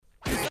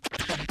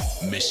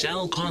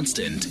Michelle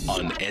Constant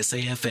on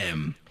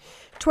SAFM.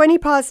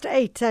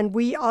 8:20, and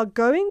we are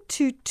going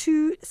to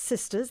two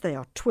sisters. They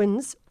are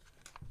twins.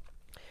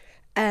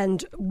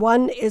 And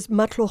one is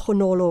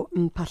MATLHOGONOLO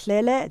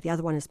MPHAHLELE, the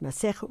other one is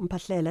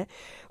MPHAHLELE.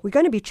 We're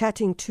going to be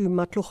chatting to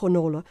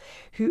MATLHOGONOLO,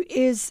 who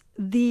is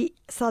the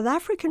South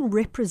African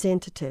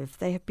representative.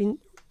 They have been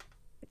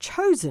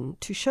chosen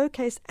to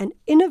showcase an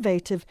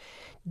innovative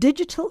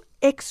digital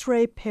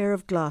X-ray pair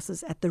of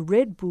glasses at the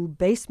Red Bull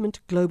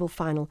Basement Global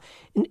Final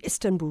in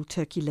Istanbul,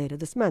 Turkey later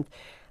this month.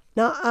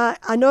 Now,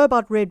 I know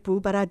about Red Bull,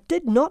 but I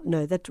did not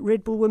know that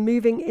Red Bull were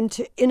moving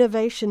into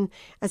innovation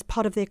as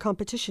part of their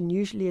competition.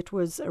 Usually it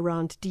was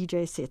around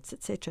DJ sets,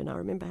 etc. And I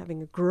remember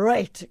having a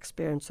great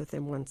experience with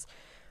them once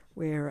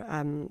where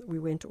we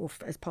went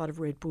off as part of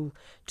Red Bull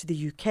to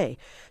the UK.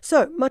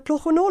 So,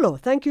 MATLHOGONOLO,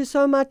 thank you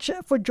so much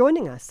for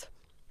joining us.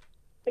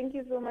 Thank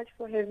you so much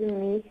for having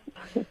me.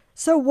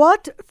 So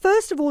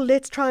first of all,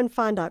 let's try and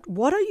find out,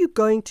 what are you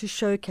going to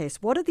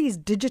showcase? What are these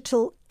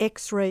digital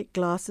X-ray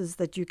glasses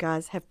that you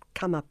guys have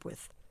come up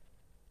with?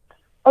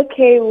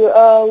 Okay,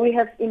 we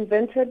have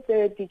invented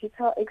the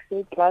digital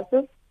X-ray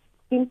glasses.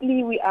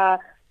 Simply, we are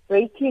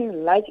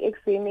breaking large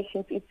X-ray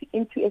machines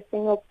into a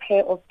single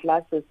pair of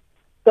glasses.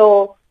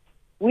 So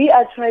we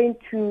are trying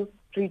to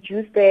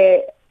reduce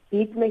the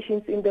big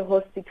machines in the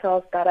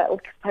hospitals that are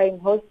occupying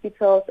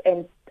hospitals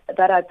and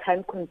that are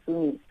time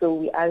consuming. So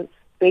we are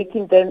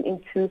breaking them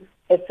into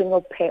a single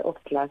pair of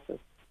glasses.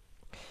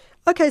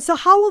 Okay, so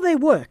how will they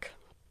work?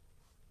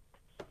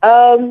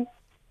 They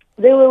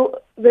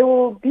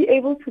will be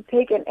able to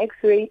take an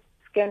X-ray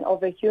scan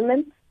of a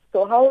human.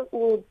 So how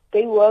will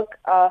they work?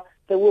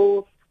 They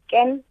will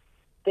scan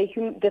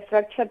the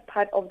fractured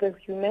part of the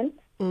human,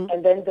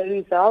 and then the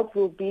result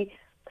will be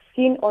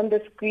seen on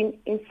the screen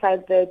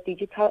inside the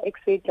digital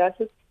X-ray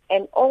glasses,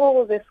 and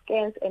all the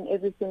scans and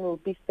everything will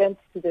be sent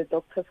to the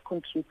doctor's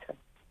computer.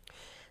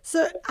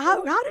 So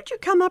how did you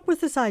come up with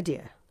this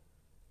idea?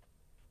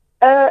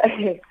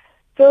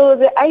 So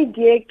the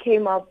idea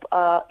came up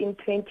in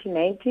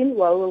 2019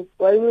 while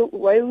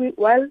we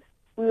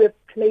were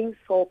playing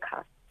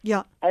soccer.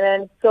 Yeah. And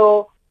then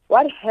so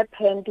what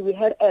happened, we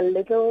had a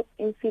little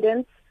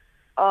incident.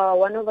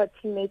 One of our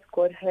teammates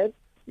got hurt.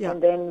 Yeah.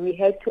 And then we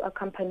had to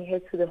accompany her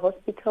to the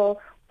hospital.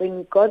 When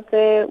we got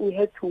there, we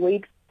had to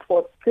wait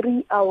for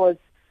 3 hours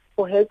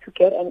for her to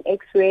get an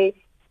X-ray,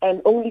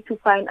 and only to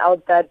find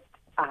out that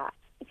her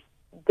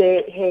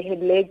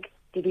leg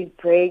didn't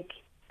break.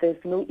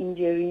 There's no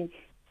injury.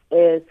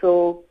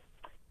 So,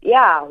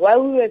 yeah,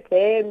 while we were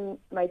there,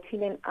 my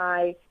team and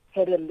I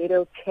had a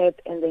little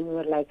chat, and then we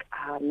were like,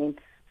 man,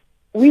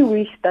 we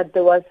wish that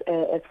there was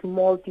a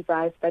small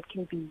device that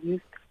can be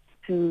used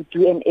to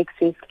do an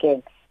X-ray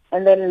scan.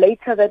 And then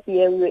later that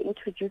year, we were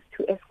introduced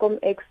to ESCOM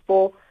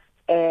Expo.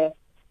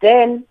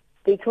 Then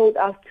they told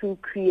us to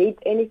create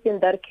anything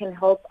that can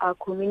help our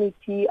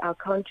community, our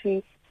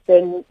country.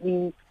 Then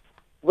we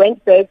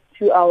went back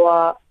to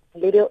our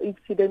little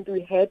incident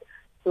we had.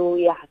 So,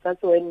 yeah,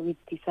 that's when we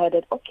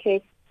decided,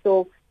 okay,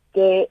 so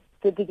the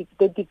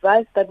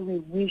device that we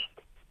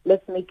wished,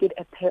 let's make it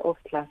a pair of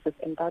glasses.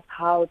 And that's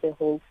how the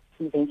whole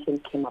invention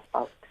came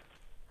about.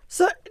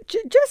 So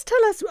just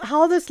tell us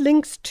how this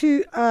links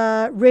to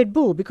Red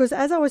Bull, because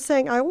as I was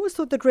saying, I always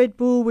thought that Red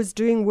Bull was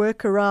doing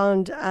work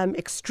around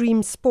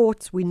extreme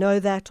sports. We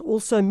know that,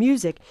 also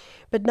music.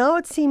 But now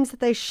it seems that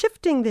they're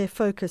shifting their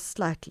focus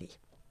slightly.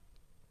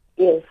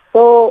 Yes.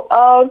 So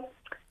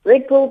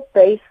Red Bull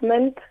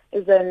Basement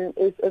is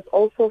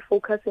also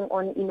focusing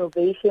on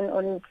innovation,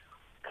 on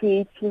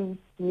creating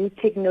new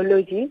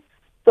technology.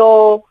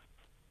 So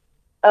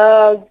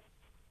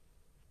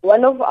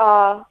one of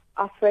our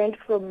friend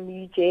from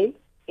UJ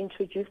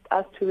introduced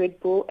us to Red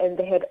Bull, and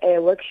they had a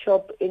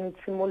workshop in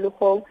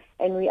Tshimologo,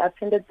 and we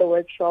attended the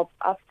workshop.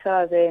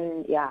 After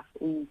then, yeah,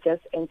 we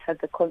just entered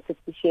the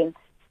competition,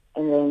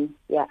 and then,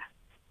 yeah,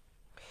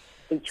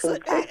 they chose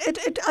us.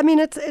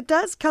 It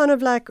does kind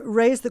of like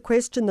raise the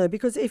question, though,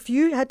 because if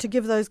you had to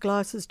give those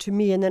glasses to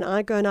me, and then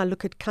I go and I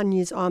look at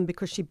Kanye's arm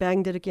because she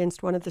banged it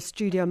against one of the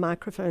studio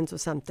microphones or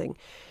something,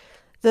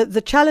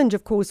 The challenge,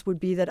 of course, would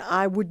be that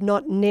I would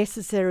not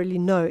necessarily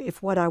know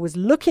if what I was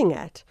looking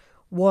at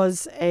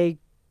was a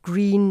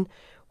green,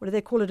 what do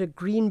they call it, a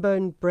green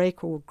bone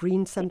break or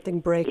green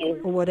something break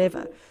or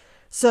whatever.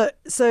 So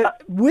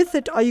with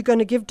it, are you going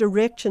to give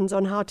directions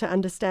on how to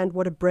understand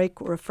what a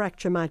break or a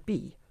fracture might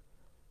be?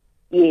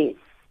 Yes,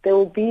 they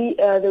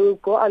will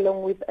go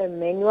along with a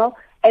manual,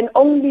 and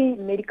only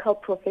medical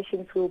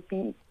professions will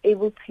be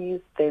able to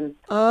use them.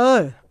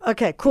 Oh,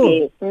 okay, cool.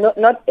 Yes,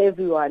 not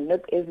everyone,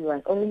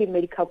 only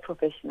medical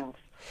professionals.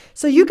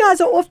 So you guys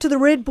are off to the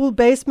Red Bull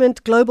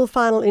Basement Global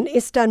Final in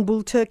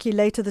Istanbul, Turkey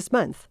later this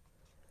month?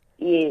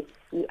 Yes,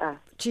 we are.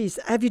 Geez,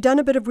 have you done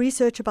a bit of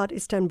research about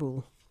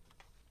Istanbul?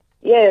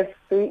 Yes,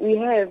 we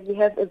have.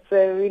 It's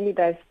a really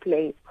nice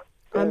place.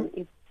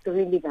 It's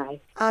really nice.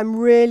 I'm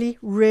really,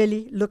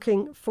 really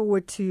looking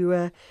forward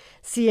to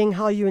seeing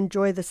how you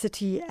enjoy the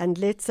city, and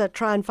let's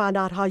try and find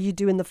out how you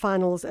do in the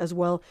finals as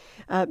well.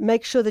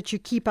 Make sure that you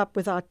keep up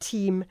with our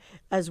team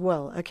as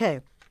well.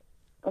 Okay.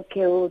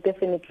 Okay, we'll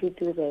definitely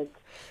do that.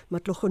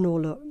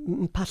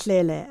 MATLHOGONOLO,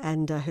 MPHAHLELE,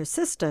 and her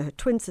sister, her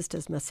twin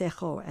sisters,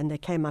 MASECHO, and they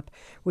came up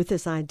with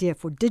this idea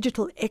for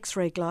digital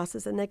X-ray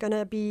glasses, and they're going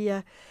to be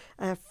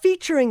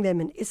featuring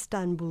them in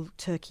Istanbul,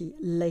 Turkey,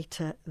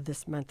 later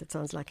this month. It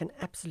sounds like an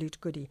absolute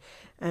goodie.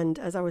 And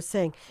as I was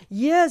saying,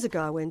 years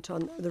ago I went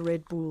on the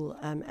Red Bull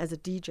as a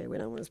DJ when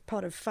I was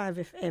part of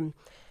 5FM,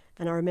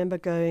 and I remember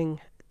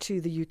going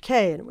to the UK,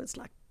 and it was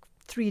like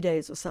 3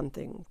 days or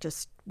something,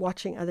 just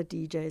watching other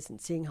DJs and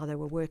seeing how they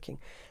were working.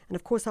 And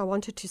of course, I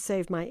wanted to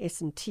save my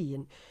S&T,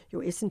 and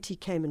your S&T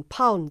came in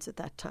pounds at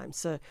that time.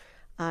 So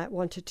I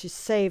wanted to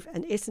save,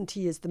 and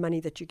S&T is the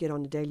money that you get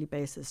on a daily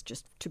basis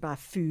just to buy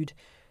food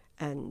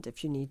and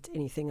if you need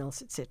anything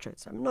else, etc.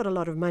 So not a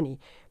lot of money.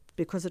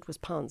 Because it was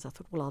pounds, I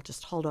thought, well, I'll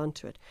just hold on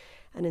to it.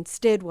 And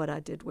instead what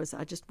I did was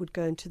I just would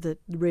go into the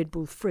Red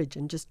Bull fridge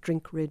and just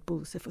drink Red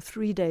Bull. So for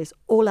 3 days,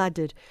 all I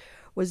did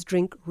was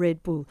drink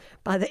Red Bull.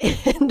 By the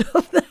end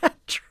of that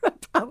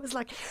trip, I was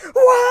like,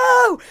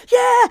 whoa,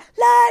 yeah,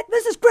 lad,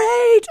 this is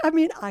great. I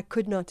mean, I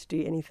could not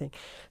do anything.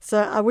 So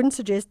I wouldn't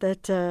suggest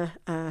that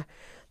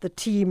the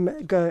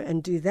team go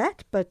and do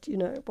that. But, you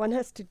know, one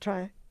has to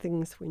try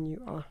things when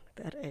you are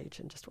that age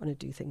and just want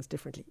to do things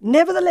differently.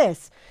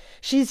 Nevertheless,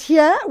 she's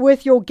here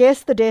with your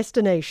Guess the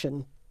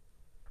Destination.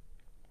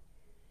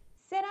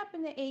 Set up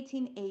in the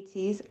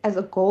 1880s as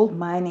a gold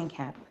mining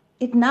camp,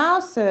 it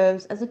now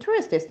serves as a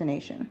tourist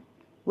destination.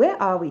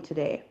 Where are we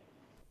today?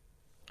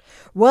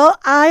 Well,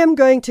 I am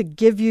going to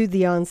give you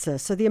the answer.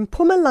 So the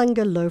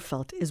Mpumalanga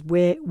Lowveld is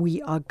where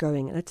we are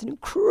going. And it's an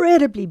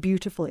incredibly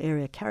beautiful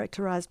area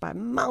characterized by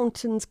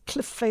mountains,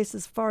 cliff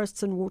faces,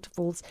 forests and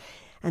waterfalls.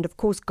 And of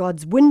course,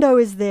 God's window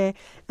is there.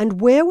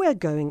 And where we're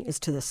going is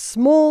to the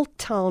small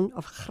town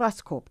of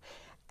Graskop.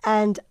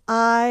 And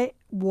I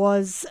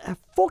was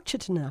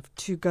fortunate enough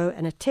to go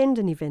and attend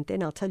an event there.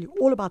 And I'll tell you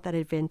all about that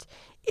event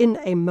in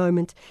a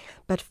moment.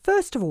 But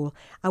first of all,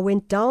 I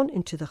went down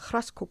into the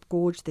Graskop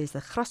Gorge. There's the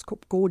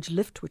Graskop Gorge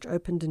lift, which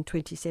opened in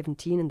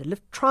 2017. And the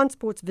lift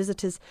transports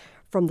visitors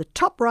from the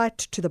top right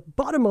to the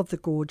bottom of the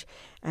gorge.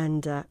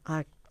 And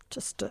I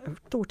just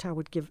thought I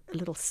would give a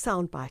little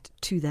soundbite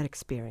to that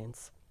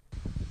experience.